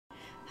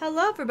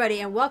Hello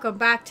everybody and welcome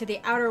back to the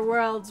Outer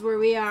Worlds where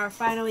we are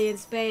finally in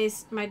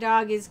space. My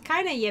dog is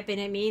kind of yipping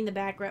at me in the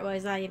background. Well,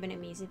 he's not yipping at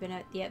me, he's yipping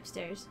at the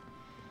upstairs.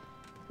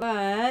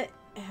 But,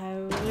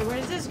 where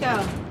does this go?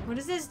 What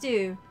does this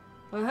do?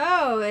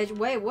 Whoa,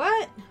 wait,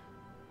 what?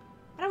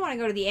 I don't want to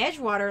go to the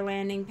Edgewater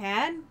landing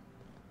pad.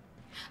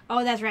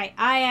 Oh, that's right.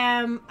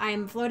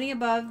 I'm floating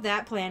above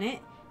that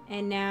planet.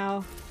 And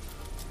now,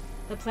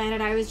 the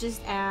planet I was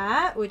just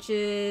at, which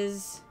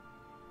is...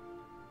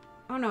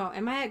 Oh no,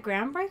 am I at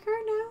Groundbreaker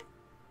now?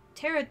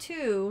 Terra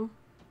 2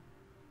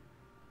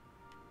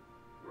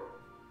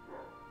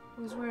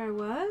 was where I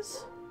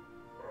was.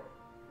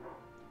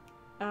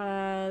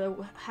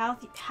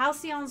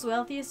 Halcyon's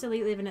wealthiest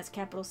elite live in its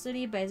capital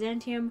city,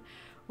 Byzantium,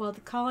 while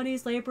the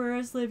colony's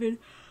laborers live in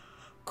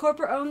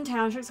corporate-owned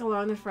townships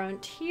along the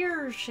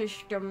frontier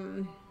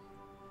system.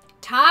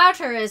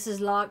 Tartarus is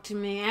locked to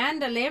me,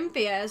 and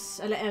Olympias.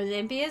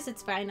 Olympias,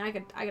 it's fine. I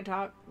could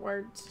talk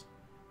words.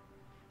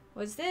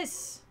 What's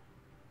this?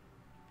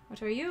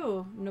 What are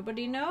you?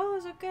 Nobody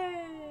knows?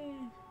 Okay.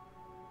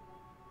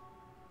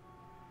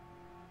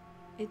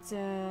 It's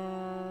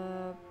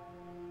a...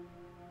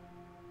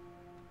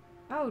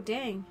 Oh,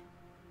 dang.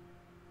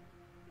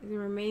 The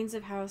remains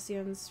of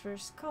Halcyon's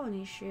first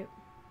colony ship.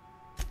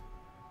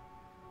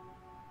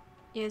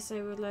 Yes,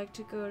 I would like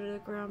to go to the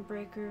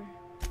Groundbreaker.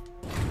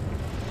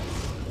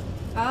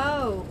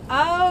 Oh!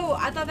 Oh!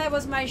 I thought that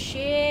was my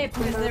ship!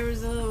 Because there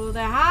was a little...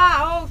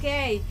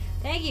 okay!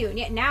 Thank you.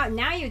 Yeah,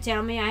 now you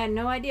tell me. I had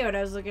no idea what I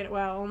was looking at.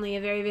 Well, only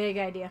a very vague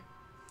idea.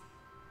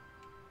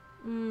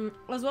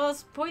 As well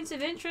as points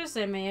of interest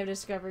I may have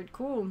discovered.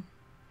 Cool.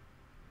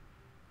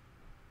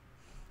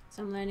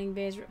 Some landing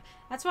bays.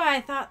 That's why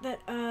I thought that,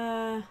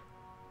 I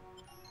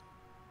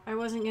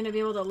wasn't going to be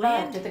able to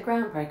land. At the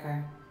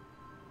Groundbreaker.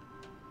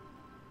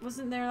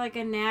 Wasn't there like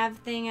a nav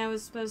thing I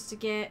was supposed to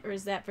get? Or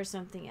is that for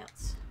something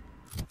else?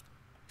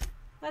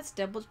 Let's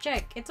double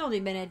check. It's only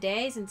been a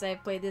day since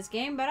I've played this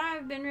game, but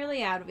I've been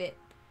really out of it.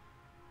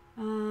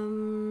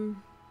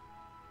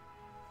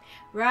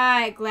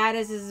 Right,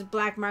 Gladys is a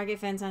black market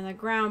fence on the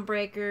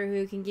Groundbreaker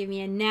who can give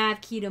me a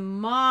nav key to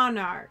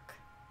Monarch.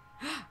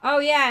 Oh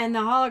yeah, and the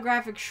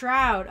holographic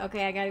shroud.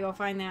 Okay, I gotta go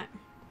find that.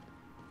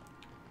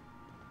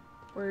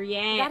 Where you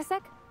at? You got a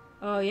sec?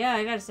 Oh yeah,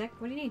 I got a sec.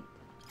 What do you need?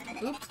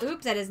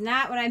 Oops, that is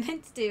not what I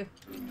meant to do.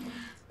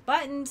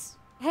 Buttons.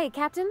 Hey,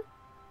 Captain.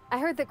 I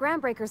heard that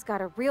Groundbreaker's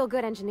got a real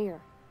good engineer.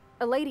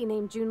 A lady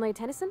named Junlei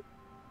Tennyson.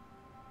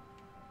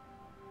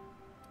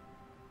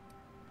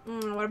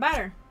 What about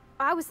her?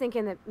 I was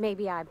thinking that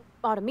maybe I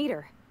ought to meet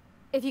her.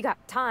 If you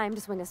got time to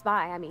swing us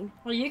by, I mean.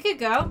 Well, you could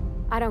go.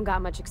 I don't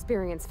got much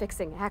experience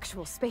fixing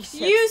actual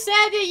spaceships. You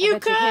said that you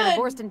could! I bet you a can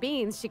of Borscht and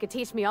beans, she could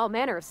teach me all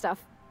manner of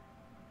stuff.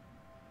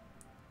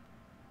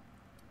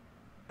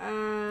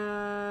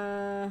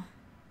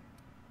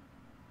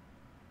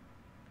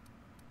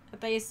 I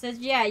thought you said,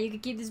 yeah, you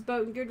could keep this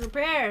boat in good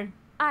repair.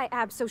 I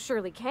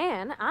abso-surely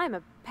can. I'm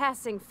a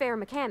passing fair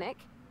mechanic.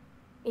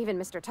 Even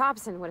Mr.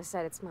 Thompson would have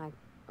said it's my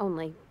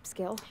only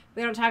skill.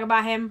 We don't talk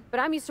about him. But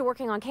I'm used to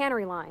working on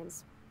cannery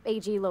lines,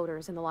 AG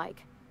loaders and the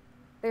like.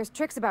 There's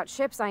tricks about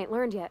ships I ain't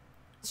learned yet.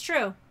 It's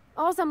true.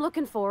 All I'm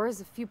looking for is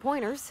a few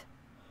pointers.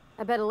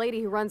 I bet a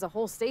lady who runs a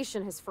whole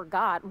station has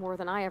forgot more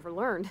than I ever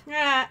learned.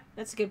 Yeah,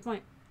 that's a good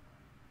point.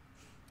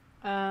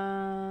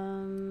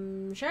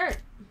 Sure.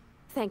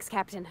 Thanks,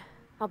 Captain.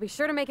 I'll be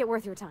sure to make it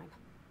worth your time.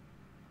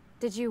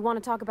 Did you want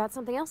to talk about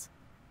something else?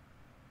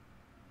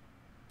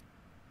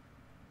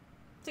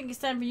 I think it's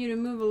time for you to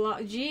move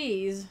along.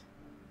 Jeez.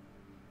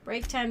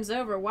 Break time's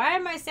over. Why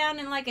am I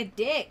sounding like a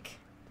dick?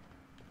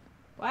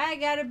 Why I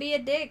gotta be a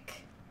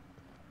dick?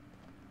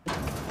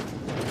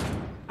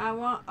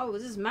 Oh,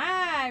 this is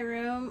my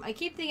room. I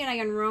keep thinking I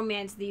can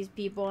romance these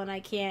people and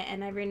I can't,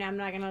 and I'm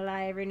not gonna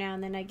lie, every now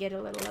and then I get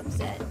a little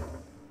upset.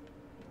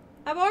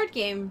 A board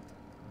game.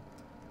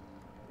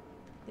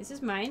 This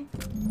is mine.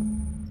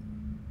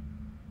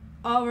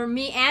 Oh, for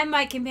me and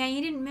my companion.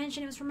 He didn't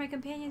mention it was for my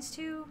companions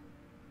too.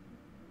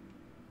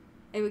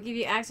 It would give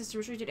you access to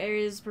restricted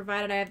areas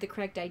provided I have the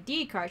correct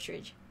ID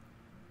cartridge.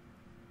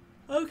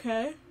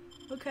 Okay.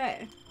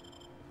 Okay.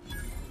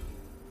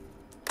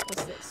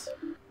 What's this?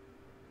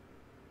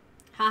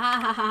 Ha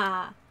ha ha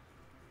ha.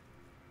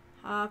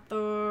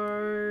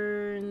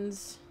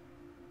 Hawthorne's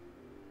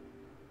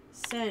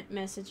sent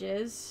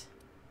messages.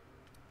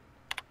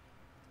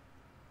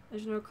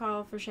 There's no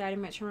call for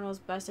shouting. My terminal's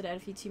busted. I had a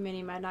few too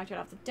many. Might knocked it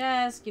off the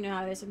desk. You know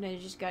how it is. Sometimes you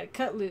just gotta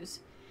cut loose.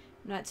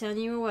 I'm not telling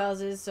you where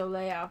Wells is, so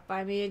lay off.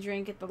 Buy me a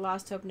drink at the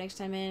Lost Hope next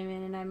time in,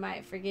 and I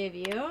might forgive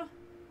you.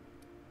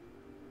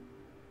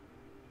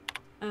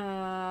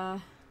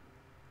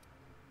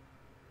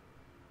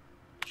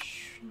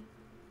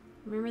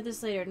 Remember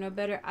this later. No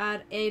better.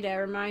 Odd Ada.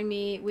 Remind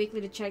me weekly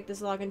to check this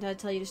log until I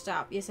tell you to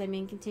stop. Yes, I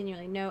mean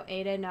continually. No,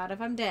 Ada, not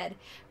if I'm dead.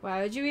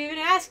 Why would you even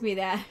ask me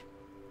that?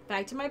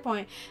 Back to my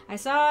point, I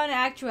saw in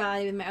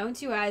actuality with my own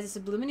 2 eyes a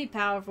sublimely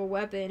powerful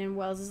weapon in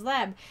Wells's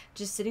lab,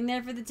 just sitting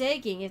there for the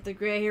taking. If the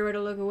gray hair were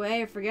to look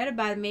away or forget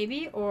about it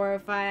maybe, or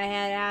if I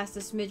had asked a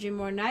smidgen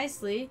more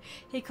nicely,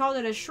 he called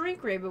it a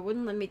shrink ray but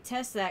wouldn't let me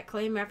test that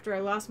claim after I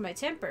lost my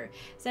temper.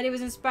 Said he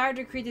was inspired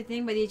to create the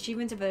thing by the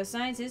achievements of other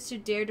scientists who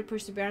dared to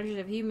push the boundaries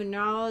of human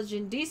knowledge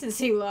and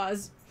decency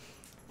laws.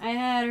 I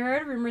had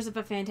heard rumors of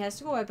a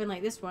fantastical weapon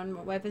like this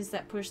one, weapons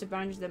that push the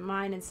boundaries of the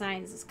mind and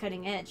science is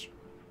cutting edge.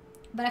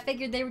 But I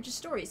figured they were just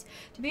stories,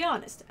 to be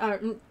honest.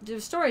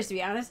 Stories, to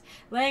be honest.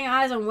 Laying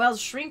eyes on Wells'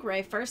 shrink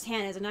ray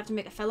firsthand is enough to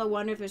make a fellow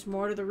wonder if there's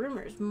more to the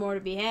rumors. More to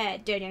be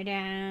had.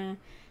 Da-da-da.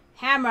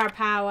 Hammer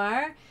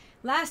power.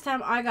 Last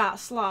time I got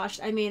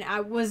sloshed, I mean, I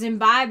was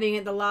imbibing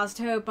at the Lost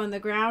Hope on the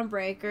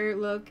Groundbreaker.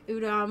 Look,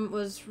 Udom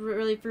was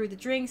really through the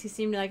drinks. He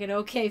seemed like an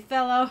okay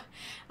fellow.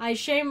 I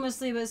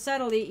shamelessly but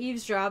subtly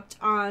eavesdropped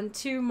on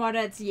 2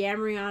 Maudettes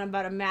yammering on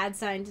about a mad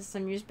scientist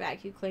some years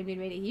back who claimed he'd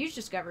made a huge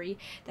discovery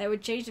that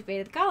would change the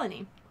fate of the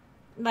colony.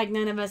 Like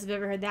none of us have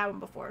ever heard that one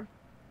before.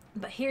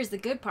 But here's the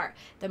good part.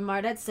 The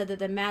Maudettes said that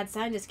the mad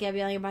scientist kept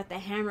yelling about the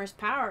hammer's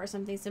power or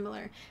something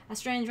similar. A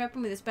strange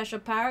weapon with a special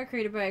power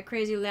created by a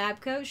crazy lab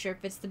coat. Sure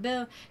fits the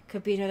bill.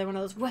 Could be another one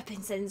of those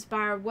weapons that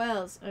inspired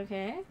Wells.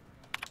 Okay.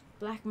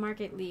 Black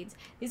market leads.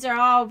 These are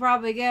all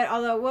probably good.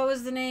 Although, what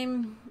was the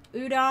name?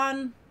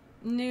 Udon?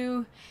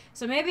 New.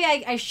 So maybe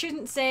I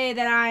shouldn't say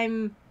that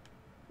I'm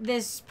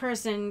this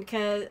person,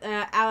 cause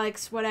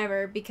Alex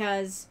whatever,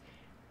 because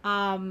there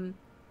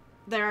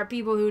are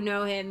people who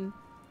know him.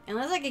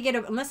 Unless I could get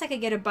a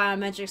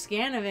biometric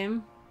scan of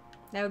him,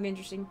 that would be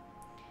interesting.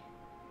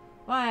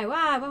 Why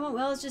won't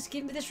Wells just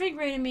give me the shrink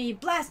ray to me?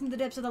 Blast into the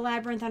depths of the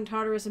labyrinth on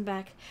Tartarus and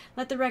back.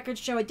 Let the record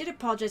show I did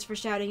apologize for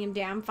shouting him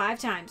down 5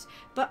 times.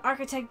 But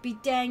Architect be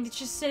danged, it's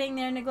just sitting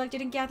there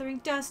neglected and gathering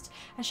dust.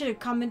 I should have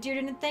commandeered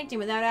it and thanked him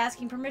without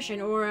asking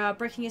permission or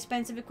breaking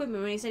expensive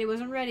equipment when he said he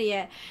wasn't ready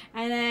yet.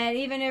 And that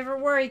even if it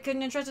were, he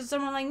couldn't have trusted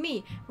someone like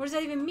me. What does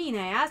that even mean?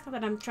 I asked. Not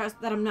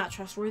that I'm not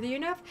trustworthy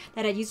enough?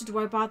 That I'd use it to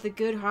wipe out the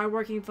good,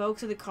 hard-working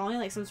folks of the colony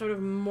like some sort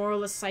of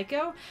moralist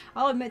psycho?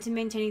 I'll admit to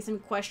maintaining some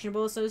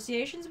questionable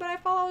associations, but I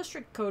follow a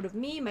strict code of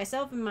me,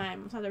 myself, and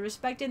mine. Without the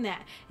respect in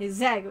that.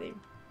 Exactly.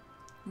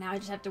 Now I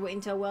just have to wait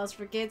until Wells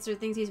forgets or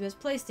thinks he's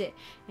misplaced it.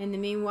 In the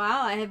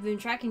meanwhile, I have been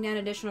tracking down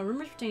additional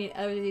rumors pertaining to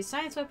other of these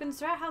science weapons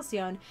throughout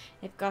Halcyon.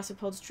 If gossip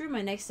holds true,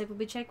 my next step will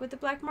be check with the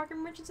black market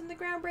merchants in the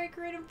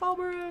Groundbreaker and in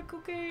Fallbrook.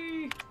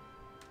 Okay.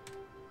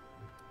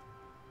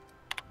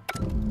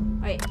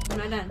 Wait, I'm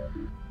not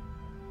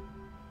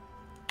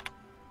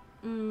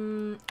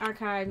done.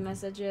 Archive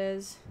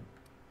messages.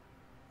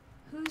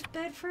 Who's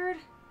Bedford?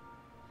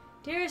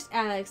 Dearest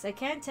Alex, I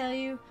can't tell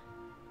you.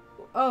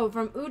 Oh,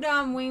 from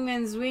Udom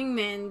Wingman's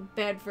Wingman,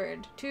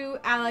 Bedford. To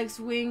Alex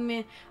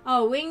Wingman.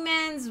 Oh,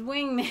 Wingman's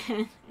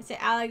Wingman. I say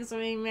Alex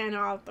Wingman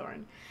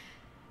Hawthorne.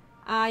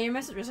 Your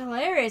message was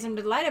hilarious. I'm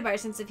delighted by your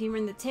sense of humor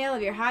and the tale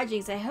of your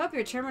hijinks. I hope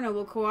your terminal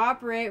will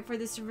cooperate for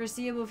this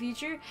foreseeable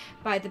future.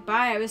 By the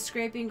by, I was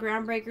scraping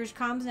Groundbreaker's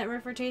comms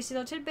network for tasty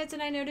little tidbits,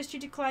 and I noticed you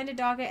declined to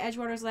dock at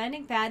Edgewater's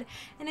landing pad,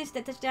 and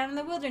instead touched down in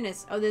the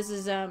wilderness. Oh, this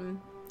is,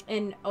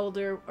 an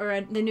older,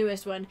 or the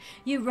newest one.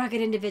 You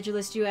rugged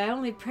individualist, you. I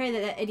only pray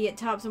that idiot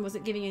Thompson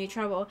wasn't giving any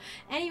trouble.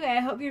 Anyway,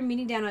 I hope your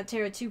meeting down on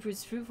Terra 2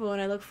 proves fruitful,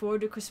 and I look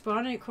forward to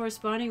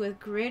corresponding with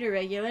greater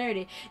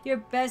regularity. Your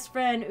best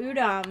friend,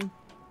 Udom.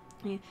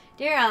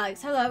 Dear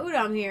Alex, hello,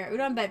 Udom here.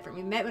 Udom Bedford.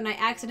 We met when I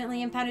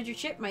accidentally impounded your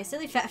chip. My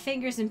silly fat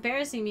fingers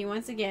embarrassing me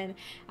once again.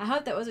 I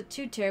hope that wasn't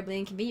too terribly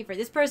inconvenient for you.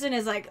 This person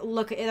is like,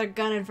 look, they're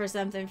gunning for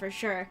something for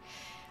sure.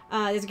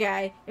 This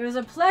guy. It was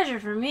a pleasure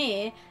for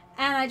me.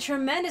 And I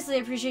tremendously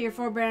appreciate your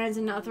forbearance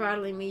and not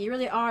throttling me. You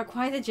really are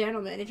quite the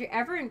gentleman. If you're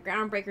ever in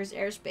Groundbreaker's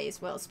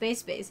airspace, well,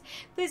 space, please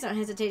don't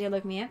hesitate to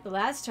look me up. The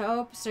Last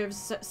Hope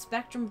serves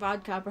Spectrum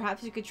vodka.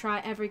 Perhaps you could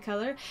try every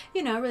color.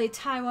 You know, really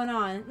tie one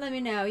on. Let me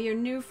know. Your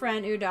new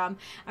friend, Udom.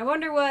 I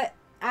wonder what...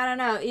 I don't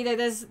know. Either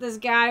this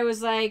guy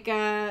was like...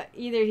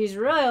 either he's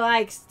really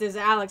likes this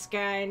Alex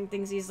guy and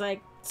thinks he's,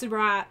 like, super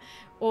hot.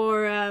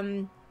 Or,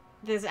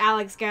 this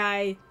Alex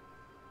guy...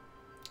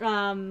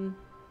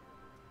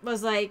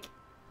 was, like...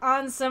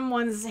 on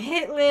someone's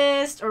hit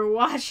list or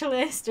watch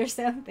list or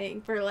something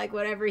for like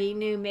whatever he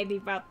knew, maybe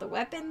about the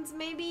weapons,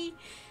 maybe.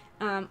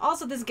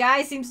 Also, this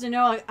guy seems to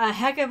know a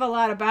heck of a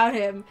lot about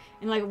him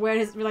and like where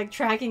his like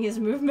tracking his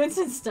movements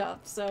and stuff.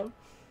 So,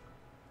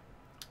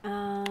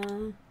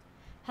 hello,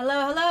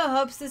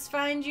 hopes this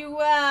finds you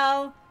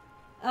well.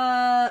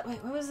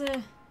 Wait, what was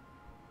it?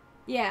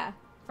 Yeah,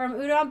 from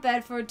Udom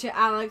Bedford to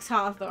Alex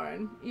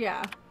Hawthorne.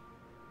 Yeah.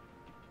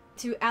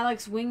 To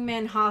Alex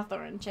Wingman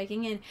Hawthorne,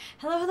 checking in.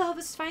 Hello, hope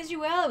this finds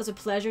you well. It was a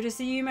pleasure to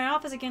see you in my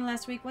office again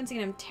last week. Once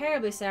again, I'm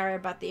terribly sorry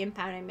about the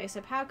impounding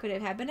mix-up. How could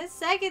it happen a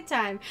second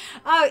time?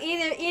 Oh,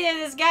 either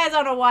this guy's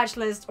on a watch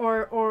list,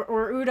 or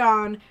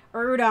Udom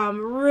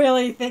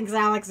really thinks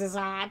Alex is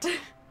hot.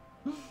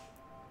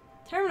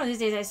 Terminal these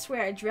days, I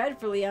swear, are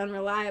dreadfully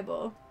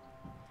unreliable.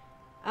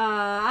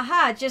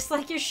 Aha, just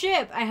like your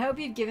ship. I hope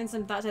you've given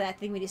some thought to that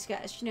thing we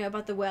discussed,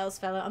 about the Wells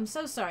fellow. I'm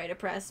so sorry to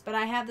press, but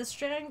I have the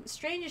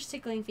strangest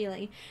tickling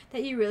feeling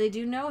that you really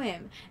do know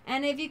him.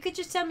 And if you could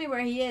just tell me where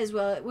he is,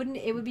 well, it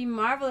would be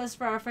marvelous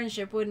for our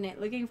friendship, wouldn't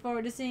it? Looking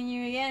forward to seeing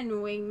you again,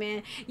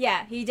 wingman.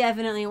 Yeah, he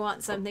definitely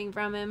wants something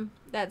from him.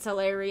 That's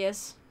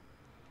hilarious.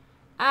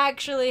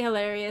 Actually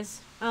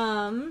hilarious.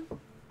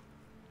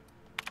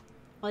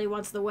 Well, he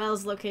wants the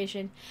Wells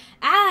location.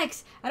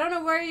 Alex, I don't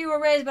know where you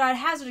were raised, but I'd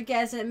hazard a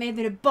guess that it may have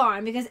been a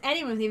barn, because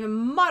anyone with even a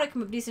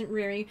modicum of decent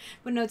rearing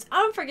would know it's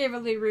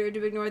unforgivably rude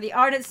to ignore the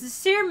ardent,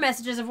 sincere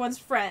messages of one's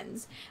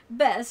friends.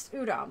 Best,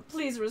 Udon,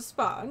 please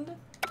respond.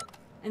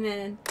 And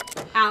then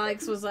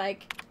Alex was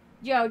like,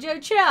 yo, Joe,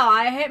 chill.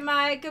 I hit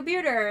my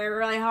computer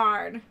really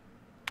hard.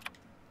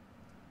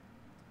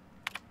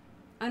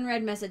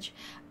 Unread message.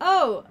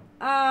 Oh,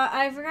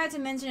 I forgot to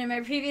mention in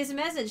my previous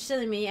message,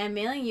 silly me, I'm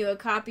mailing you a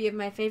copy of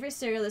my favorite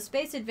serial, The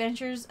Space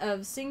Adventures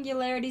of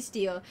Singularity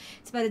Steel.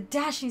 It's about a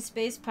dashing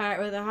space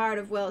pirate with a heart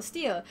of, well,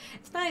 steel.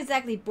 It's not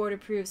exactly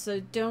board-approved, so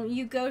don't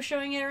you go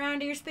showing it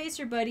around to your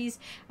spacer buddies.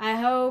 I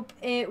hope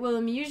it will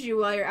amuse you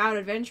while you're out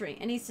adventuring.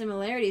 Any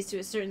similarities to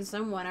a certain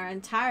someone are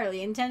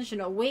entirely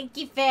intentional.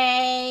 Winky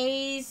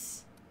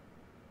face!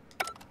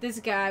 This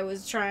guy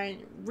was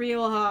trying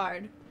real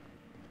hard.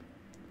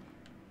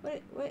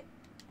 What?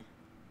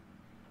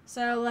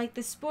 So, like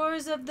the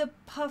spores of the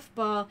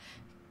puffball,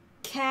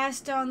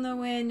 cast on the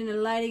wind and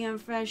alighting on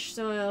fresh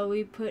soil,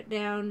 we put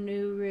down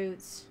new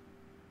roots.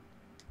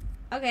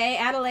 Okay,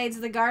 Adelaide's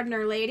the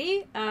gardener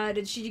lady.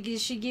 Did she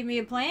give me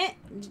a plant?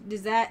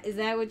 Is that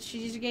what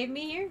she just gave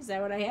me here? Is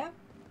that what I have?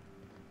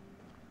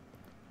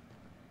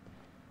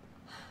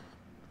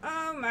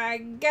 Oh my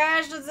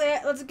gosh,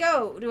 let's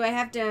go. Do I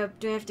have to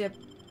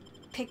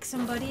pick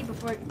somebody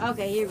before?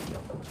 Okay, here we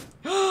go.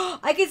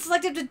 I can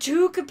select up to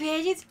 2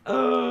 companions.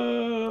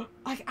 I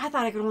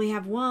thought I could only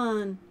have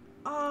 1.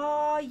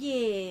 Oh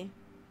yeah.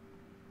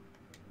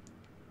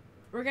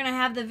 We're gonna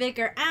have the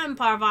vicar and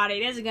Parvati.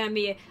 This is gonna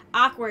be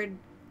awkward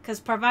because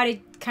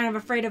Parvati's kind of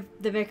afraid of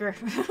the vicar,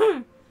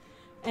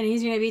 and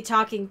he's gonna be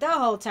talking the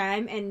whole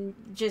time. And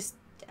just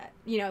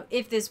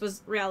if this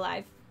was real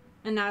life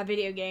and not a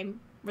video game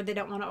where they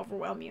don't want to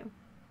overwhelm you.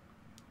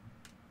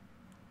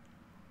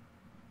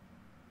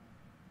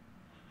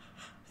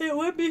 It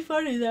would be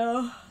funny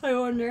though. I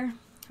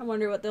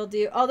wonder what they'll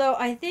do. Although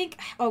I think,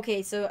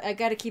 okay, so I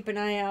gotta keep an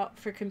eye out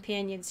for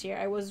companions here.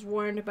 I was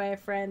warned by a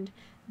friend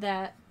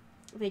that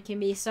they can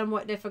be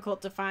somewhat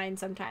difficult to find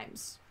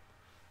sometimes.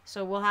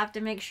 So we'll have to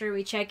make sure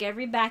we check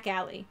every back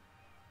alley.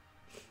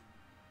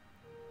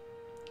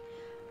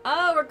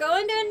 Oh, we're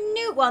going to a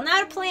new, well,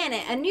 not a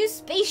planet, a new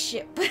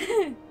spaceship.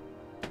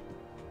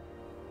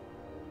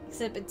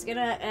 Except it's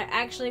gonna,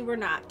 actually we're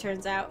not,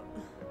 turns out.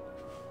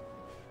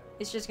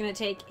 It's just gonna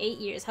take 8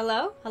 years.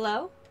 Hello?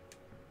 Hello?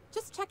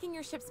 Just checking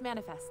your ship's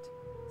manifest.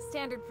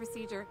 Standard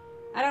procedure.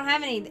 I don't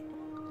have any.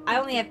 I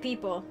only have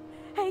people.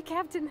 Hey,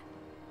 Captain.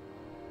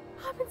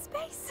 I'm in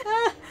space.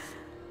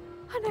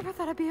 I never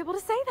thought I'd be able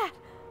to say that.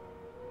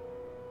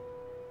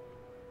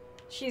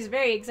 She's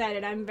very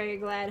excited. I'm very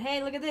glad.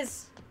 Hey, look at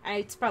this.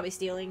 It's probably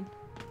stealing.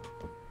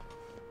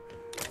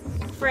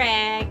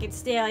 Frick, it's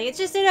stealing. It's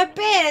just in a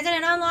bin. It's in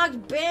an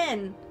unlocked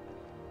bin.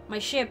 My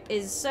ship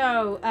is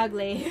so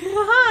ugly.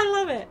 I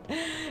love it.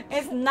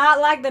 It's not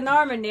like the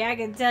Normandy, I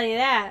can tell you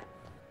that.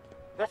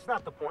 That's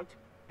not the point.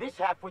 This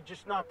halfwit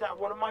just knocked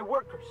out one of my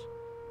workers.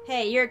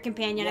 Hey, you're a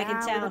companion, I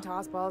can tell. With the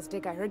tossball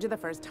stick, I heard you the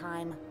first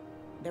time.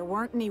 There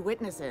weren't any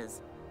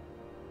witnesses.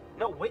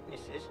 No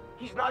witnesses?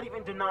 He's not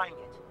even denying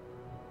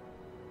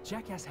it.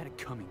 Jackass had it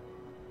coming.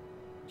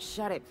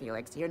 Shut it,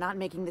 Felix. You're not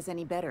making this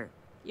any better.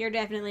 You're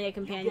definitely a You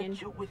companion. get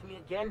cute with me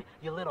again,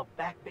 you little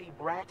back bay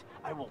brat,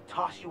 I will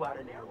toss you out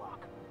an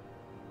airlock.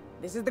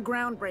 This is the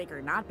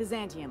Groundbreaker, not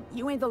Byzantium.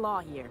 You ain't the law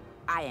here.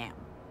 I am.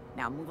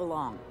 Now move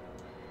along.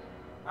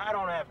 I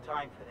don't have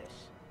time for this.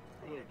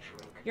 I need a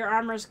drink. Your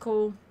armor's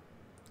cool.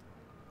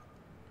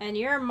 And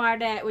you're a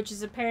Mardet, which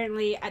is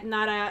apparently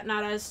not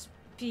a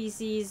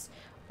species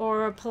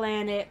or a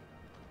planet,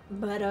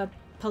 but a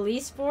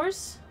police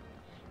force.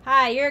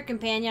 Hi, you're a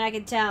companion, I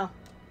can tell.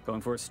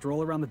 Going for a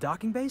stroll around the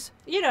docking base?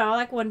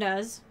 Like one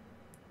does.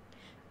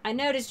 I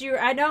noticed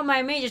I don't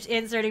mind me just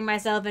inserting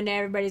myself into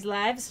everybody's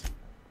lives.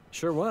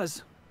 Sure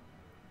was.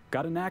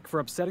 Got a knack for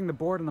upsetting the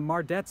board and the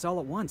Mardettes all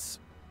at once.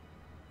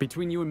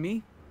 Between you and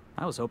me,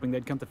 I was hoping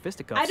they'd come to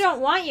fisticuffs. I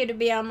don't want you to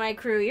be on my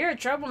crew. You're a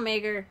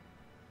troublemaker.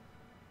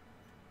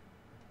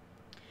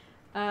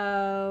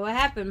 What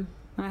happened?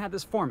 I had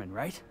this foreman,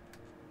 right?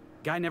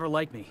 Guy never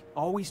liked me.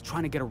 Always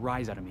trying to get a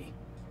rise out of me.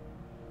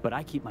 But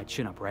I keep my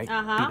chin up, right? Be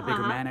the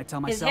bigger man, I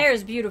tell myself. His hair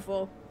is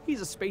beautiful.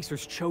 He's a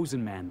spacer's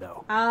chosen man,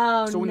 though.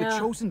 Oh, so when no. the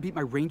chosen beat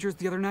my rangers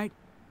the other night,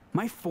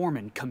 my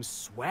foreman comes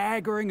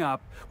swaggering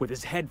up with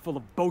his head full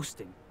of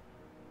boasting.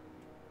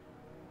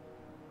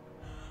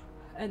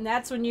 And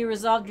that's when you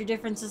resolved your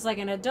differences like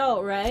an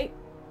adult, right?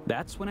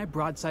 That's when I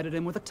broadsided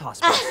him with a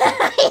tossball.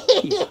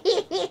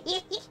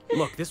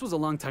 Look, this was a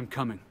long time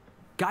coming.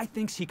 Guy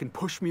thinks he can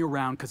push me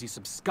around because he's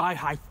some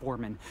sky-high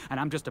foreman, and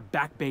I'm just a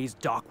back bay's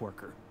dock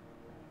worker.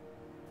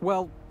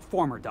 Well,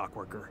 former dock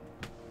worker.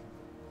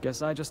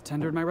 Guess I just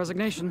tendered my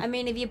resignation. I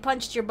mean, if you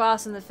punched your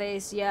boss in the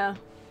face, yeah.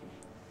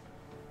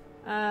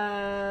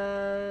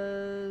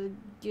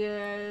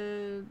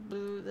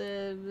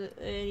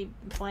 Any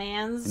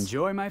plans?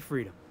 Enjoy my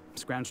freedom.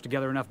 Scrounged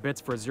together enough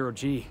bits for a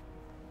 0G.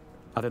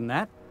 Other than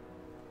that,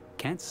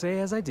 can't say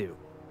as I do.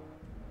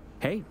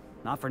 Hey,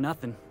 not for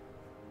nothing,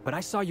 but I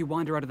saw you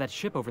wander out of that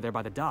ship over there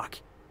by the dock.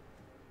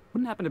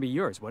 Wouldn't happen to be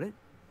yours, would it?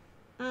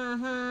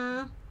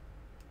 Mm-hmm.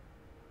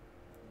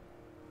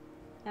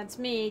 That's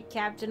me,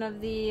 captain of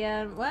the,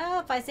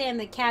 well, if I say I'm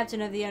the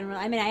captain of the Unreal,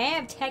 I mean, I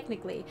am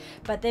technically,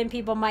 but then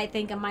people might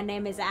think my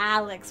name is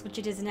Alex, which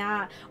it is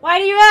not. Why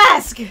do you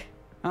ask?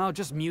 Oh,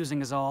 just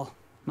musing is all.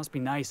 Must be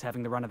nice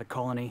having the run of the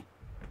colony.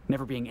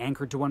 Never being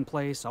anchored to one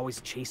place, always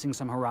chasing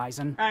some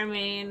horizon. I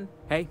mean...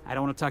 Hey, I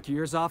don't want to talk your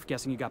ears off,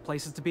 guessing you got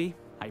places to be.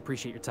 I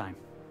appreciate your time.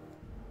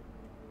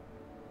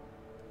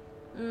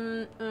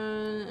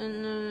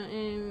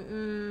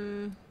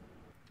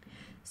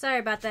 Sorry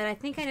about that. I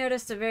think I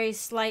noticed a very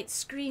slight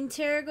screen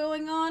tear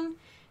going on.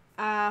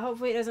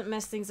 Hopefully it doesn't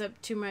mess things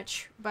up too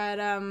much. But,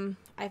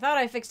 I thought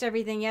I fixed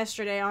everything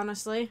yesterday,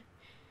 honestly.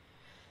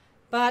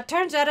 But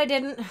turns out I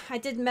didn't. I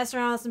did mess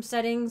around with some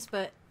settings,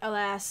 but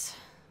alas,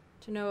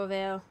 to no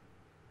avail.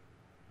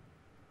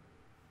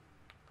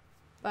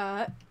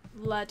 But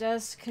let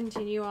us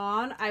continue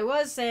on. I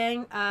was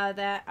saying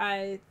that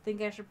I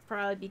think I should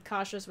probably be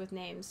cautious with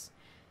names.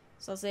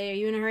 So I'll say, are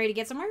you in a hurry to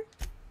get somewhere?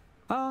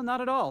 Oh, not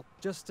at all.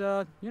 Just,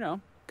 you know,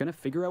 gonna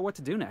figure out what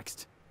to do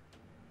next.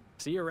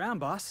 See you around,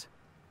 boss.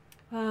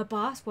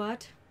 Boss,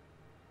 what?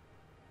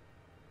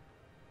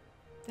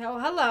 Oh,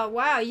 hello.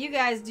 Wow, you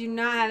guys do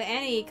not have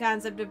any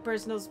concept of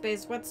personal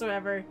space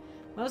whatsoever.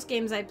 Most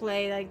games I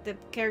play, like, the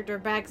character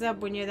backs up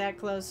when you're that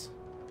close.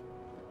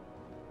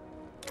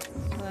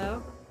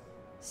 Hello?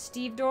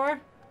 Steve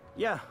Door?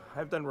 Yeah,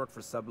 I've done work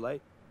for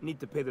Sublight. Need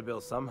to pay the bill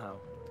somehow.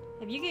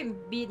 Have you getting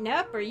beaten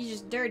up or are you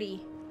just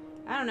dirty?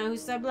 I don't know who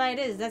Sublight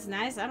is. That's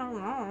nice. I don't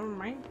know,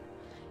 right?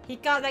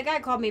 That guy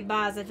called me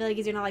boss. I feel like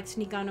he's gonna like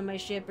sneak onto my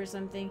ship or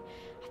something.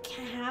 I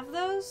can't have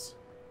those.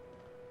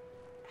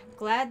 I'm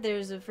glad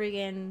there's a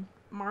friggin'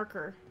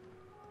 marker.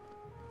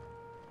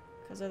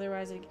 Cause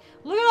otherwise,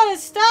 look at all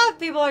this stuff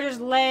people are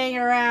just laying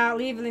around,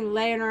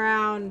 laying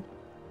around.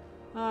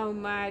 Oh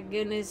my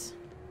goodness.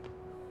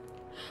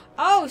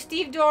 Oh,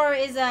 Steve Door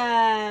is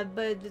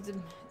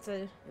it's a.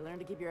 You learn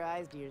to keep your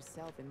eyes to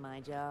yourself in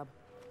my job.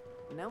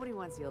 Nobody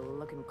wants you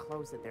looking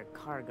close at their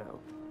cargo.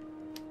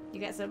 You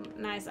got some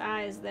nice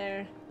eyes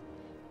there.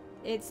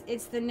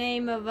 It's the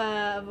name of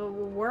a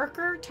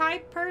worker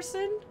type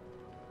person.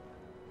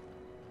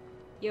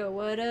 Yo,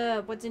 what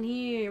up? What's in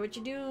here? What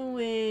you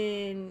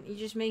doing? You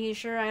just making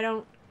sure I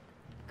don't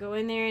go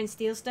in there and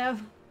steal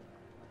stuff?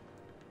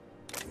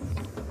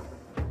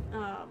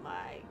 Oh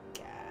my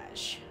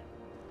gosh.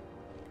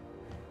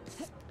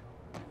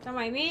 Don't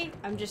mind me.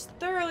 I'm just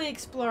thoroughly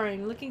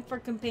exploring, looking for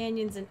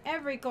companions in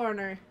every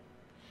corner.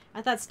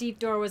 I thought Steve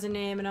Door was a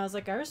name, and I was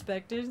like, I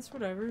respect it. It's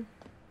whatever.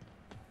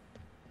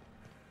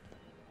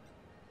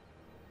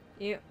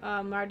 You,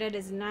 Mardet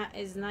is not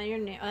your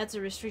name. Oh, that's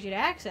a restricted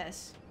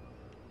access.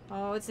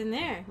 Oh, what's in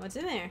there? What's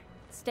in there?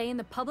 Stay in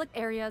the public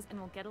areas and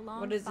we'll get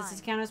along What is fine. this? Does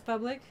this count as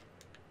public?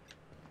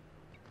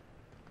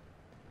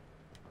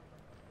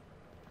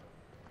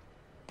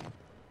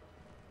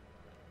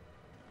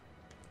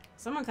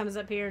 Someone comes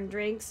up here and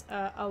drinks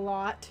a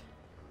lot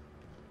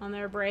on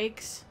their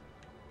breaks.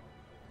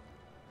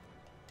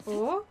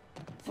 Oh,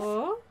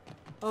 oh,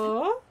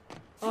 oh,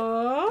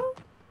 oh,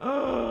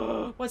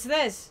 oh. What's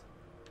this?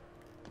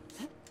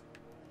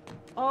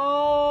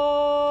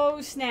 Oh,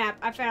 snap.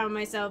 I found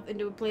myself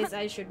into a place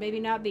I should maybe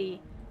not be.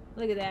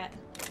 Look at that.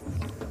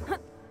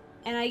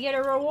 And I get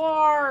a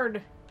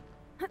reward.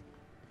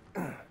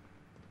 Is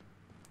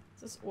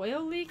this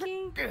oil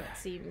leaking? It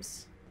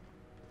seems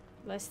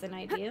less than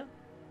ideal.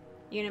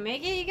 You gonna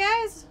make it, you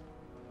guys?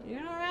 You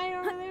doing alright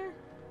over there?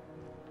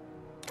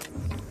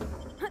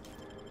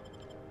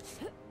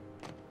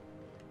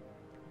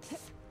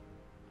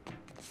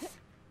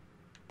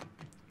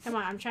 Come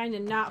on, I'm trying to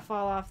not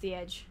fall off the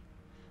edge.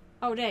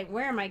 Oh dang,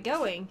 where am I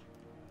going?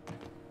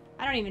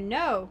 I don't even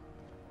know.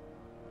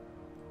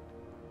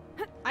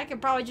 I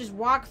could probably just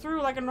walk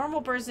through like a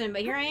normal person,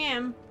 but here I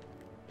am.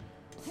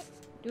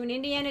 Doing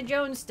Indiana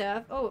Jones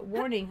stuff. Oh,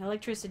 warning,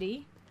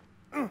 electricity.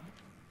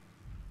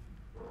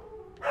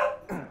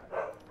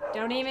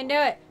 Don't even do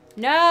it.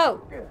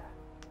 No!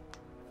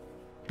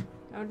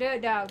 Don't do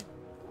it, dog.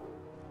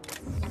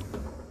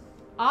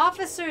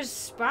 Officer's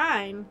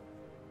spine.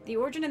 The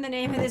origin and the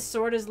name of this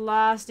sword is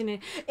lost in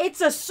it.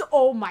 It's a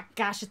oh my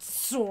gosh, it's a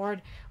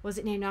sword. Was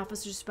it named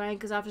Officer's Spine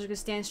because officers could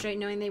stand straight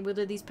knowing they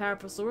wielded these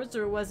powerful swords?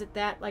 Or was it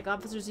that, like,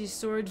 officers use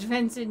swords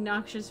vents in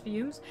noxious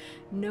fumes?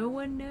 No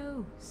one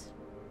knows.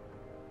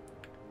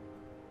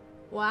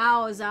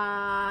 Wow,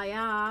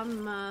 yeah,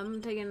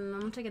 I'm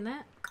taking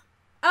that.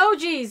 Oh,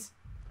 jeez!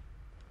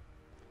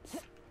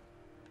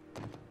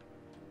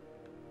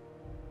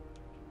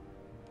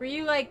 Were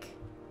you, like,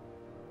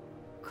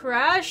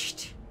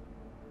 crushed?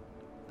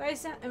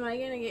 Am I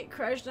gonna get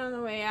crushed on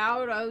the way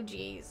out? Oh,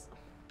 jeez.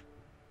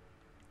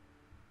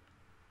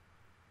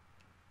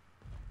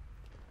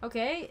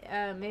 Okay,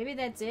 maybe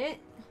that's it.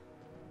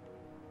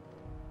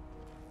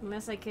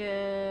 Unless I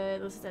could...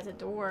 Unless that's a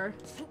door.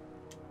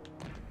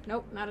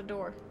 Nope, not a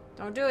door.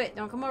 Don't do it.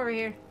 Don't come over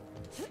here.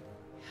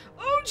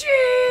 Oh,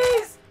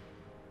 jeez!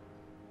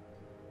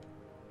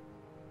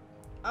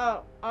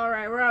 Oh,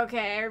 alright, we're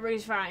okay.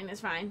 Everybody's fine.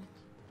 It's fine.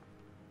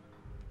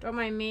 Don't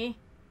mind me.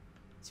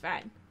 It's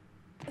fine.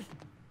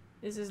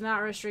 This is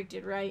not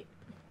restricted, right?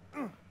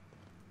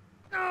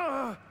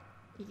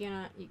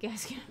 You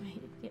guys gonna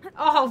make it?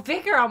 Oh,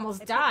 Vicar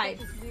almost died.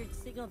 This weird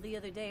signal the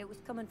other day. It was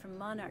coming from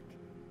Monarch.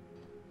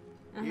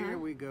 Here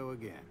we go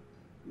again.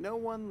 No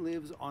one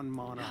lives on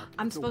Monarch.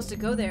 I'm supposed to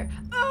go there.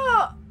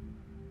 Oh!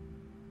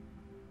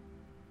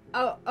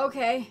 Oh,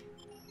 okay.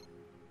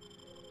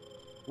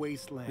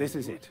 Wasteland. This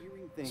is it.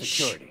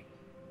 Security.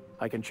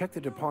 I can check the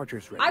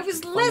departures register. I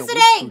was to find out which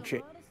listening!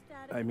 crew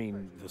I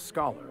mean, the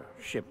scholar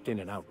shipped in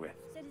and out with.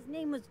 Said his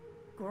name was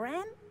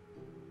Graham?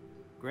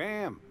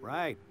 Graham,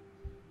 right.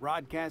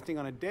 Broadcasting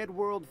on a dead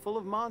world full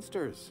of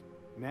monsters.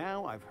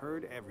 Now I've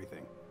heard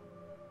everything.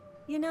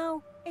 You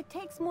know, it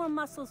takes more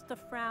muscles to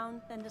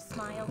frown than to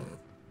smile.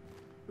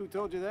 Who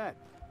told you that?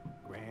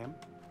 Graham?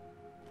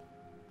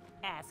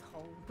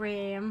 Asshole.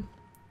 Graham.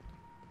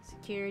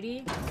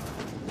 Security.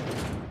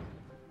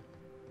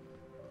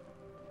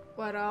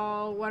 What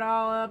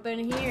all up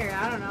in here?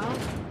 I don't know.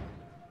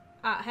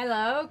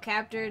 Hello,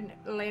 Captain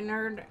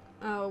Leonard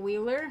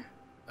Wheeler.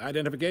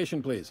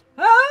 Identification, please.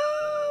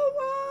 Oh,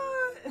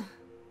 what?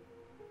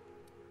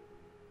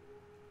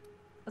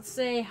 Let's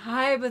say,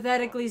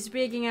 hypothetically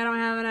speaking, I don't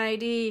have an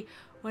ID.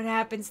 What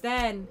happens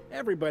then?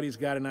 Everybody's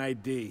got an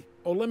ID.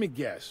 Oh, let me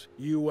guess.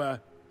 You,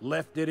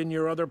 left it in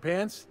your other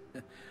pants?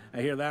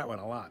 I hear that one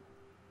a lot.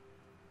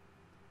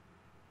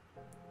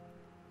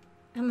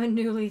 I'm a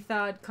newly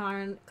thawed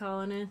colonist.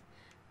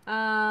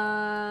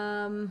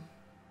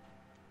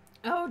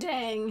 Oh,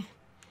 dang.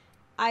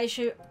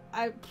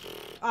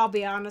 I'll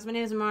be honest. My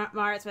name is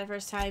Mar. It's my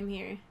first time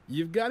here.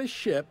 You've got a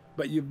ship,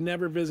 but you've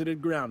never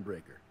visited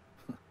Groundbreaker.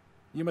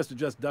 You must have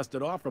just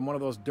dusted off from one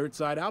of those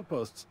dirt-side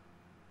outposts.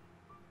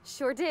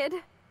 Sure did.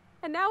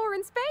 And now we're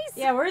in space.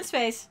 Yeah, we're in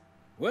space.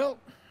 Well,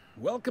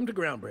 welcome to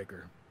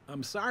Groundbreaker.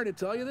 I'm sorry to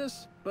tell you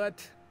this,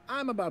 but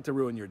I'm about to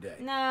ruin your day.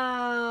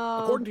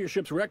 No. According to your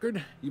ship's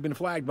record, you've been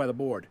flagged by the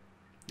board.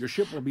 Your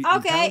ship will be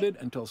impounded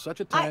until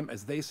such a time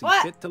as they see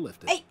fit to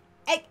lift it.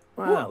 Hey.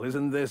 Well,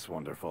 isn't this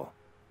wonderful?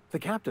 The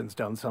captain's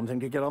done something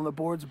to get on the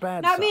board's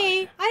bad Not side.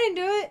 me. I didn't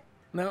do it.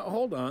 Now,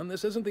 hold on.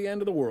 This isn't the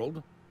end of the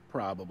world.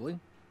 Probably.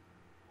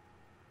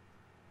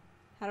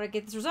 How do I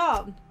get this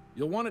resolved?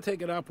 You'll want to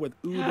take it up with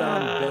Udom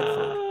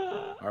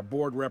Bedford, our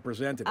board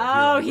representative.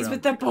 Oh, he's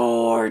with the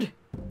board.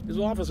 His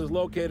office is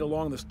located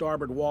along the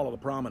starboard wall of the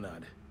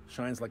promenade.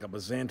 Shines like a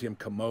Byzantium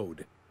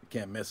commode. You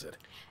can't miss it.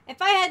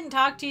 If I hadn't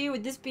talked to you,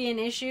 would this be an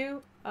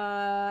issue?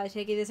 I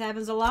take it this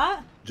happens a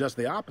lot? Just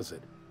the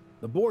opposite.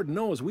 The board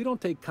knows we don't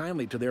take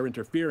kindly to their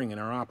interfering in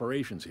our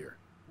operations here.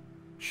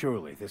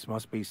 Surely this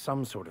must be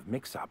some sort of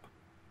mix-up.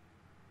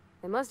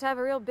 They must have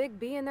a real big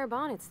bee in their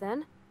bonnets,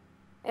 then.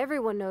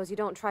 Everyone knows you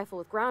don't trifle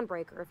with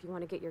Groundbreaker if you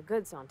want to get your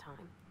goods on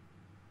time.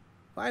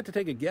 If I had to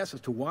take a guess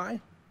as to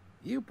why,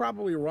 you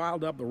probably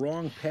riled up the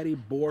wrong petty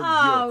board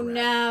Oh, bureaucrat.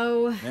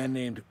 no. A man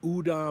named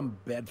Udom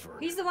Bedford.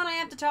 He's the one I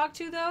have to talk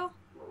to, though?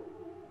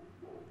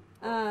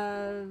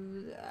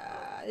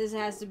 This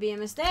has to be a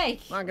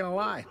mistake. Not gonna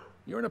lie,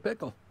 you're in a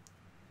pickle.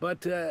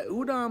 But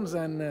Udom's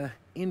an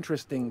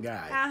interesting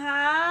guy.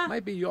 Uh-huh.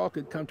 Might be y'all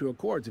could come to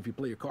accords if you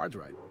play your cards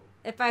right.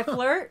 If I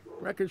flirt?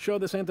 Records show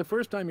this ain't the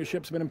first time your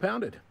ship's been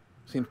impounded.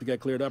 Seems to get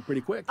cleared up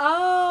pretty quick.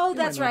 Oh, You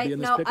that's might not right. be in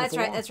this No, pickle that's for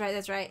right, long.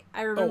 that's right.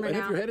 I Oh, remember and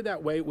now. if you're headed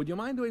that way, would you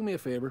mind doing me a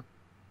favor?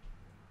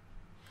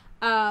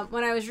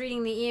 When I was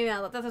reading the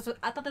email, I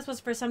thought this was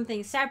for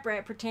something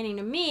separate pertaining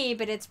to me,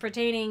 but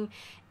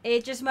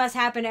it just must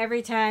happen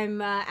every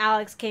time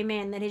Alex came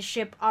in, that his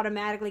ship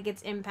automatically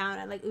gets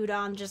impounded. Like,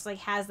 Udon just, like,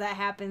 has that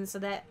happen so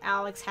that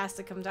Alex has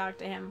to come talk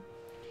to him.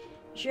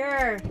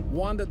 Sure.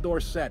 Wanda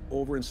Dorset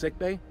over in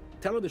sickbay,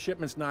 tell her the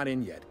shipment's not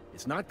in yet.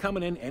 It's not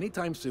coming in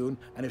anytime soon,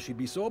 and if she'd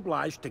be so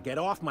obliged to get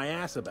off my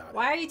ass about it.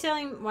 Why are you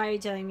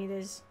telling me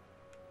this?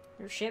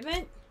 Your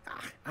shipment?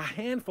 A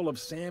handful of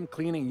SAM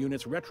cleaning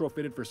units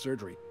retrofitted for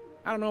surgery.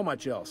 I don't know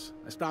much else.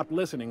 I stopped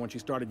listening when she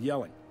started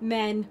yelling.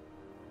 Men.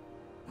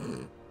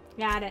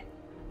 Got it.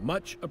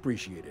 Much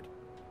appreciated.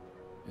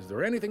 Is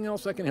there anything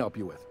else I can help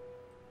you with?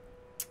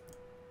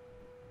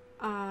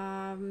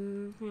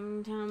 Can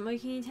you tell me,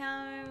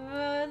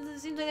 it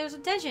seems like there was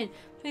some tension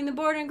between the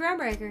board and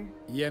Groundbreaker.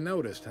 You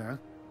noticed, huh?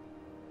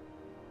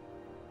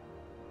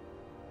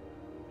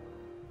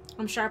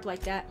 I'm sharp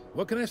like that.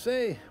 What can I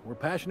say? We're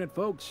passionate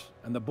folks,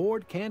 and the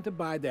board can't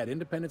abide that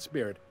independent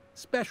spirit,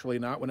 especially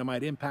not when it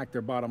might impact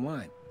their bottom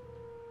line.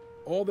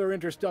 All their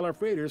interstellar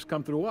freighters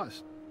come through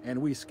us, and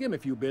we skim a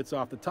few bits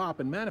off the top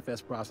in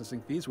manifest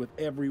processing fees with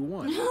every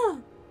one.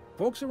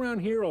 Folks around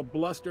here will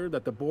bluster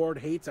that the board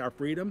hates our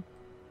freedom,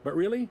 but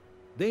really,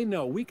 They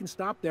know we can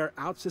stop their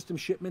out-system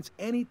shipments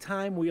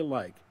anytime we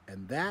like,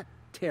 and that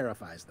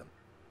terrifies them.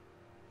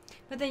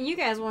 But then you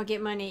guys won't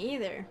get money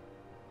either.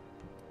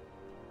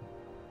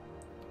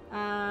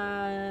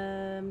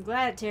 I'm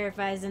glad it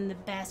terrifies them. The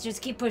bastards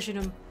keep pushing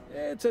them.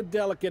 It's a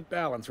delicate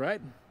balance,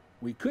 right?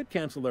 We could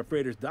cancel their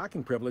freighters'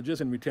 docking privileges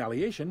in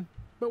retaliation,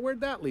 but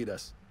where'd that lead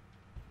us?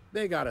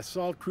 They got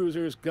assault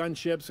cruisers,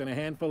 gunships, and a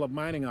handful of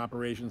mining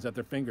operations at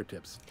their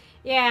fingertips.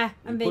 Yeah,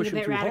 I'm being a Push 'em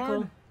bit too radical.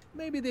 hard,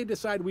 maybe they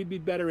decide we'd be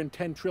better in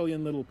 10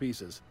 trillion little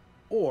pieces.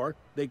 Or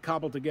they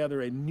cobble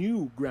together a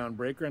new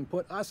groundbreaker and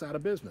put us out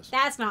of business.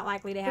 That's not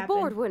likely to The happen.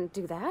 board wouldn't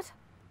do that.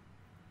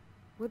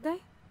 Would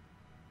they?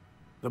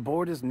 The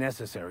board is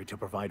necessary to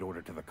provide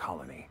order to the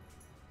colony.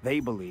 They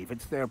believe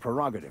it's their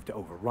prerogative to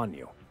overrun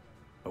you.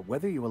 But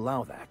whether you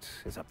allow that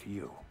is up to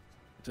you.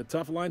 It's a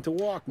tough line to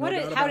walk, no What?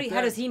 doubt How about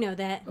that. does he know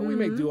that? But we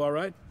may do all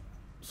right.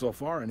 So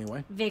far,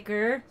 anyway.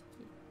 Vicar.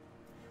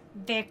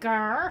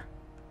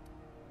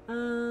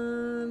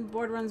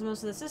 Board runs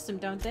most of the system,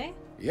 don't they?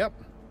 Yep.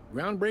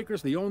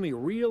 Groundbreaker's the only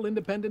real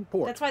independent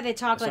port. That's why they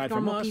talk Aside like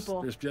from normal us,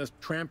 people. There's just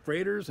tramp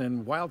freighters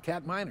and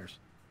wildcat miners.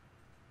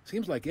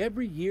 Seems like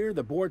every year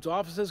the board's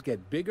offices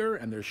get bigger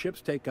and their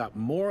ships take up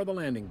more of the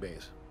landing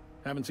base.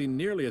 Haven't seen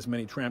nearly as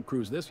many tramp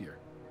crews this year.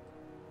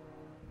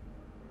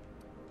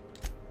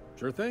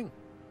 Sure thing.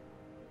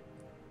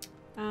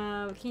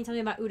 Can you tell me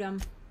about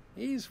Udom?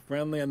 He's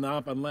friendly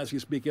enough unless you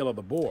speak ill of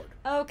the board.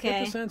 Okay.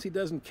 Get the sense he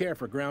doesn't care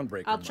for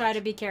Groundbreaker I'll try much.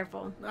 to be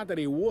careful. Not that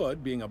he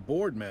would, being a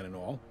board man and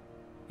all.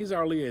 He's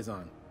our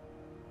liaison.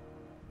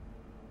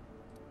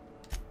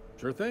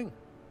 Sure thing.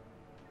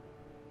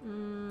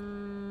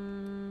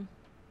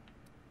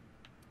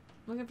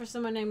 Looking for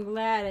someone named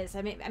Gladys.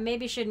 I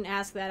maybe shouldn't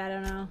ask that. I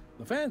don't know.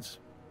 The fence.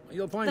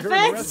 You'll find The her in the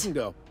fence? rest and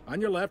go.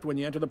 On your left when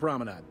you enter the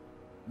promenade.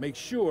 Make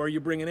sure you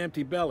bring an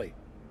empty belly.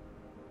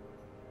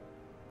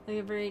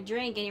 Looking for a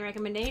drink. Any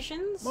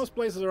recommendations? Most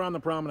places are on the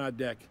promenade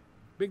deck.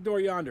 Big door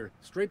yonder,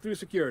 straight through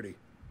security.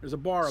 There's a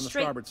bar on the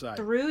Straight starboard side.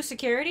 through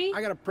security?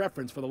 I got a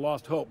preference for the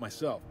Lost Hope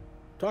myself.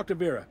 Talk to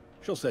Vera.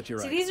 She'll set you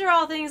right. See, these are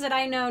all things that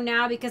I know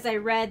now because I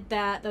read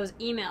those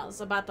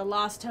emails about the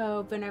Lost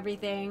Hope and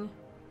everything.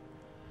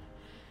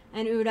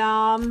 And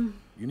Udom.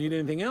 You need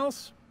anything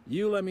else?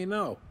 You let me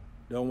know.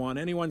 Don't want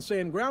anyone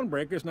saying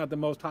Groundbreaker's not the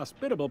most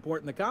hospitable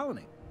port in the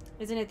colony.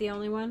 Isn't it the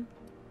only one?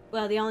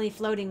 Well, the only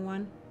floating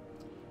one.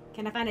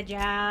 Can I find a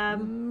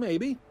job?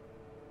 Maybe.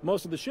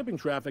 Most of the shipping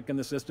traffic in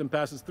the system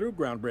passes through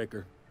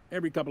Groundbreaker.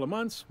 Every couple of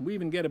months, we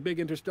even get a big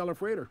interstellar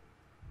freighter.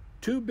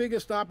 Two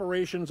biggest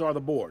operations are the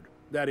board.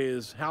 That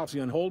is,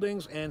 Halcyon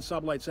Holdings and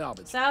Sublight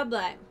Salvage.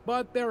 Sublight.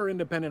 But there are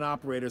independent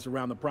operators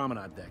around the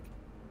promenade deck.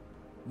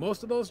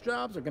 Most of those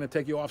jobs are going to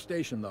take you off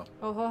station, though.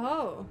 Oh ho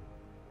ho.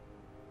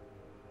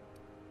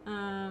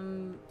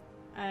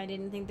 I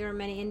didn't think there were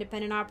many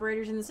independent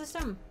operators in the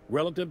system.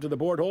 Relative to the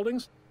board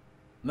holdings?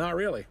 Not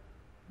really.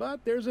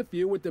 But there's a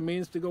few with the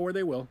means to go where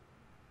they will.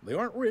 They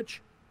aren't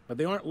rich, but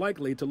they aren't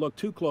likely to look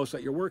too close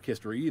at your work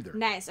history either.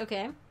 Nice,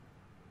 okay.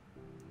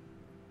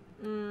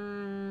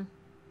 How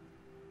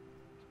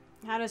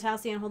does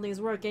Halcyon Holdings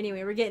work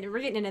anyway? We're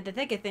getting into the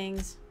thick of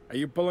things. Are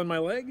you pulling my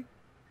leg?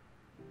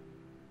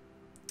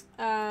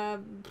 I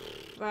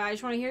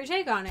just want to hear your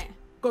take on it.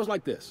 Goes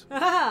like this.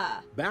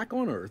 Haha. Back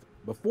on Earth,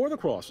 before the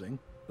crossing,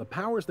 the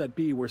powers that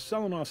be were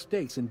selling off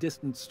stakes in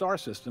distant star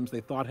systems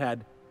they thought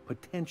had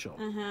potential.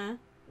 Uh-huh.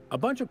 A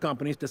bunch of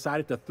companies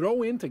decided to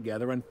throw in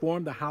together and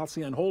form the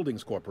Halcyon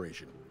Holdings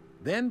Corporation,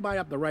 then buy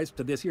up the rights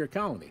to this here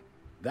colony.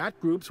 That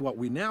group's what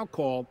we now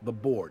call the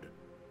board.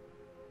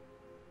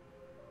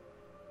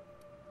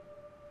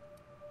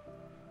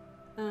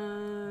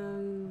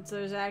 So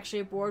there's actually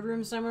a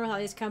boardroom somewhere with all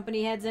these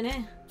company heads in it?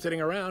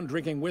 Sitting around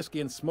drinking whiskey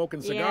and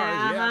smoking cigars,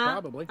 Yeah, yeah,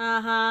 probably.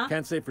 Uh-huh.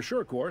 Can't say for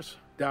sure, of course.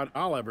 Doubt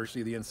I'll ever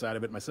see the inside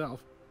of it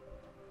myself.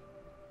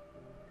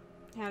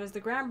 How does the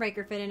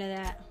Groundbreaker fit into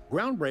that?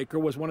 Groundbreaker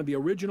was one of the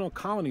original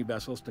colony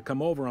vessels to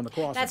come over on the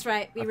crossing. That's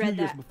right, we read A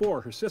few years that.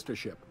 before her sister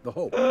ship, the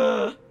Hope.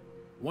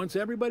 Once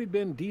everybody'd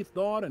been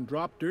de-thawed and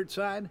dropped dirt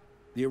side,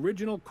 the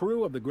original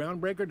crew of the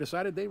Groundbreaker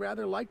decided they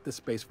rather liked the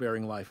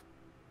spacefaring life.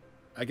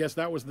 I guess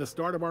that was the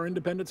start of our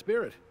independent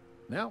spirit.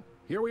 Now,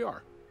 here we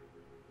are.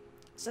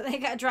 So they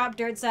got dropped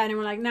dirt side and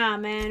we're like, nah,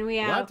 man, we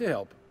out. Glad to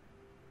help.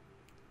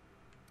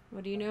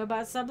 What do you know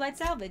about Sublight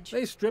Salvage?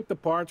 They strip the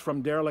parts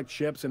from derelict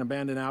ships and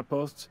abandoned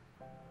outposts.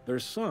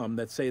 There's some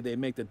that say they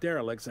make the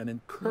derelicts and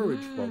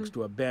encourage folks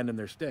to abandon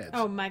their steads.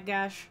 Oh my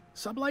gosh.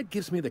 Sublight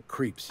gives me the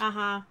creeps.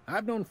 Uh-huh.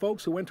 I've known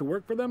folks who went to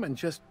work for them and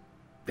just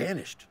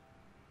vanished.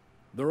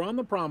 They're on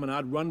the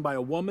promenade run by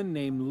a woman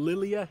named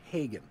Lilia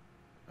Hagen.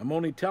 I'm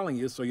only telling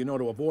you so you know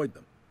to avoid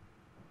them.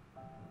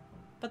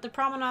 But the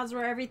promenade's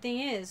where everything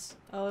is.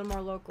 A little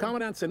more local.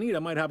 Commandant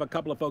Sanita might have a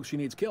couple of folks she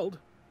needs killed.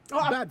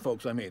 Oh. Bad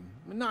folks, I mean.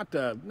 Not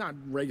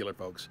regular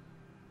folks.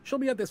 She'll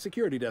be at the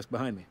security desk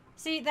behind me.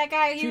 See, that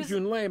guy, he Chief was...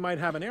 Junlei might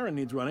have an errand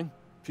needs running.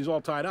 She's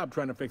all tied up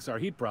trying to fix our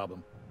heat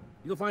problem.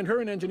 You'll find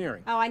her in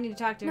engineering. Oh, I need to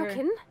talk to No her.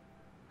 kidding?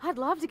 I'd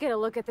love to get a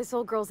look at this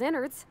old girl's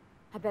innards.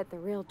 I bet they're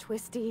real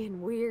twisty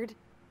and weird.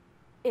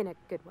 In a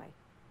good way.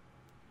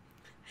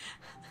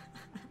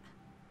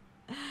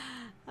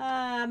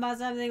 How about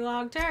something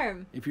long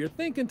term? If you're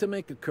thinking to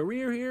make a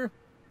career here,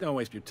 don't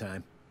waste your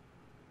time.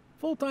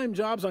 Full-time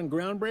jobs on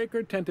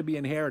Groundbreaker tend to be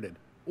inherited,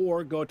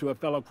 or go to a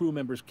fellow crew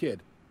member's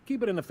kid.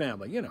 Keep it in the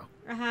family, you know.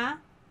 Uh-huh.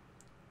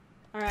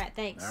 Alright,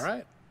 thanks. All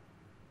right.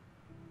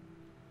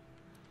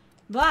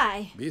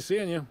 Bye. Be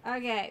seeing you.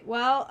 Okay,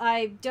 well,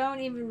 I don't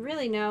even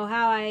really know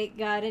how I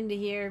got into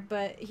here,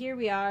 but here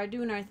we are,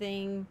 doing our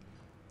thing.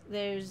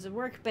 There's a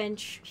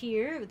workbench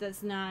here,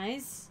 that's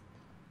nice.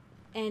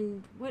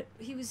 And what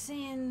he was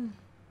saying...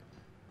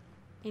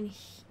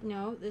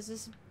 no, this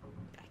is...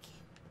 I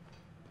can't...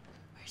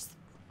 Where's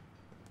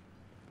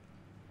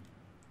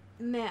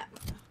the... map?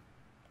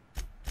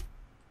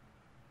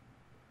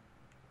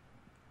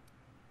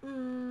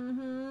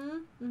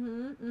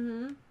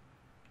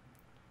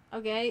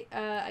 Okay,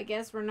 I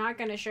guess we're not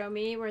gonna show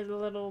me where the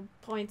little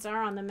points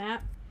are on the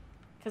map.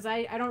 Because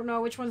I don't know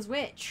which one's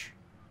which.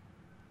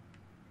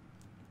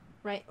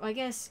 Right, well, I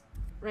guess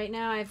right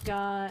now I've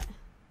got...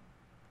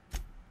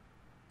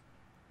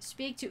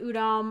 Speak to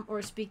Udom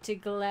or speak to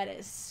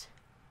Gladys.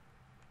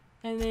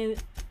 And then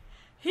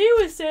he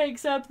was saying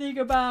something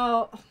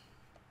about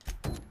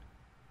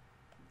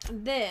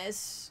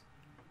this,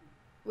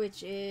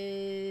 which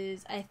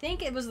is, I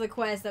think it was the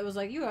quest that was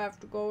like, you have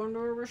to go into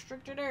a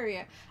restricted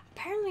area.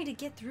 Apparently to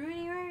get through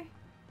anywhere, you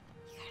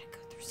gotta go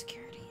through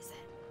security, is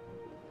that?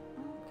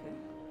 Okay.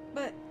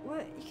 But,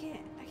 what,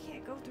 I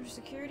can't go through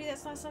security?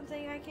 That's not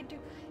something I can do.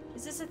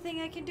 Is this a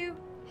thing I can do?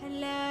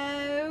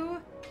 Hello?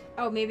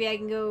 Oh, maybe I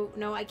can go,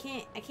 no, I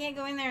can't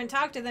go in there and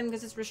talk to them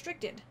because it's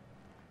restricted.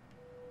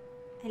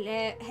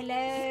 Hello?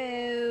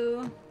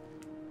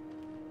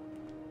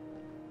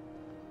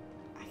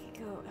 I could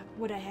go,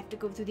 would I have to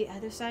go through the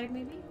other side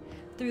maybe?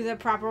 Through the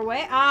proper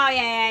way? Oh,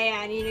 yeah,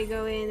 I need to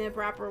go in the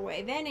proper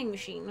way. Vending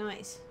machine,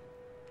 nice.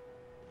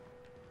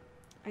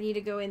 I need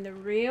to go in the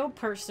real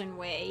person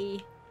way,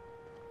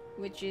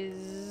 which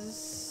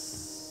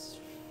is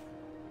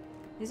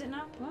it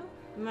not? What?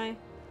 Am I?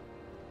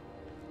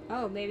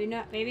 Oh, maybe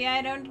not. Maybe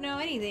I don't know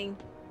anything.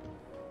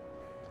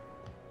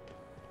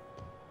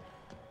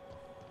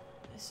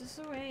 This is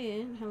the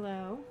way in.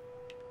 Hello.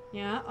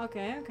 Yeah,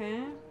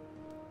 okay.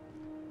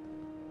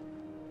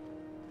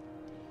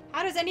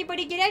 How does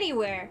anybody get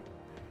anywhere?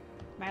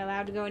 Am I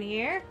allowed to go in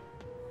here?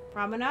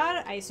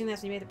 Promenade? I assume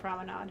that's maybe the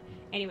promenade.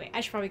 Anyway,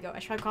 I should probably go. I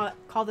should probably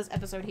call this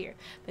episode here.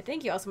 But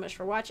thank you all so much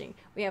for watching.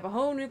 We have a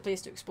whole new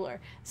place to explore.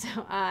 So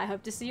I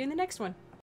hope to see you in the next one.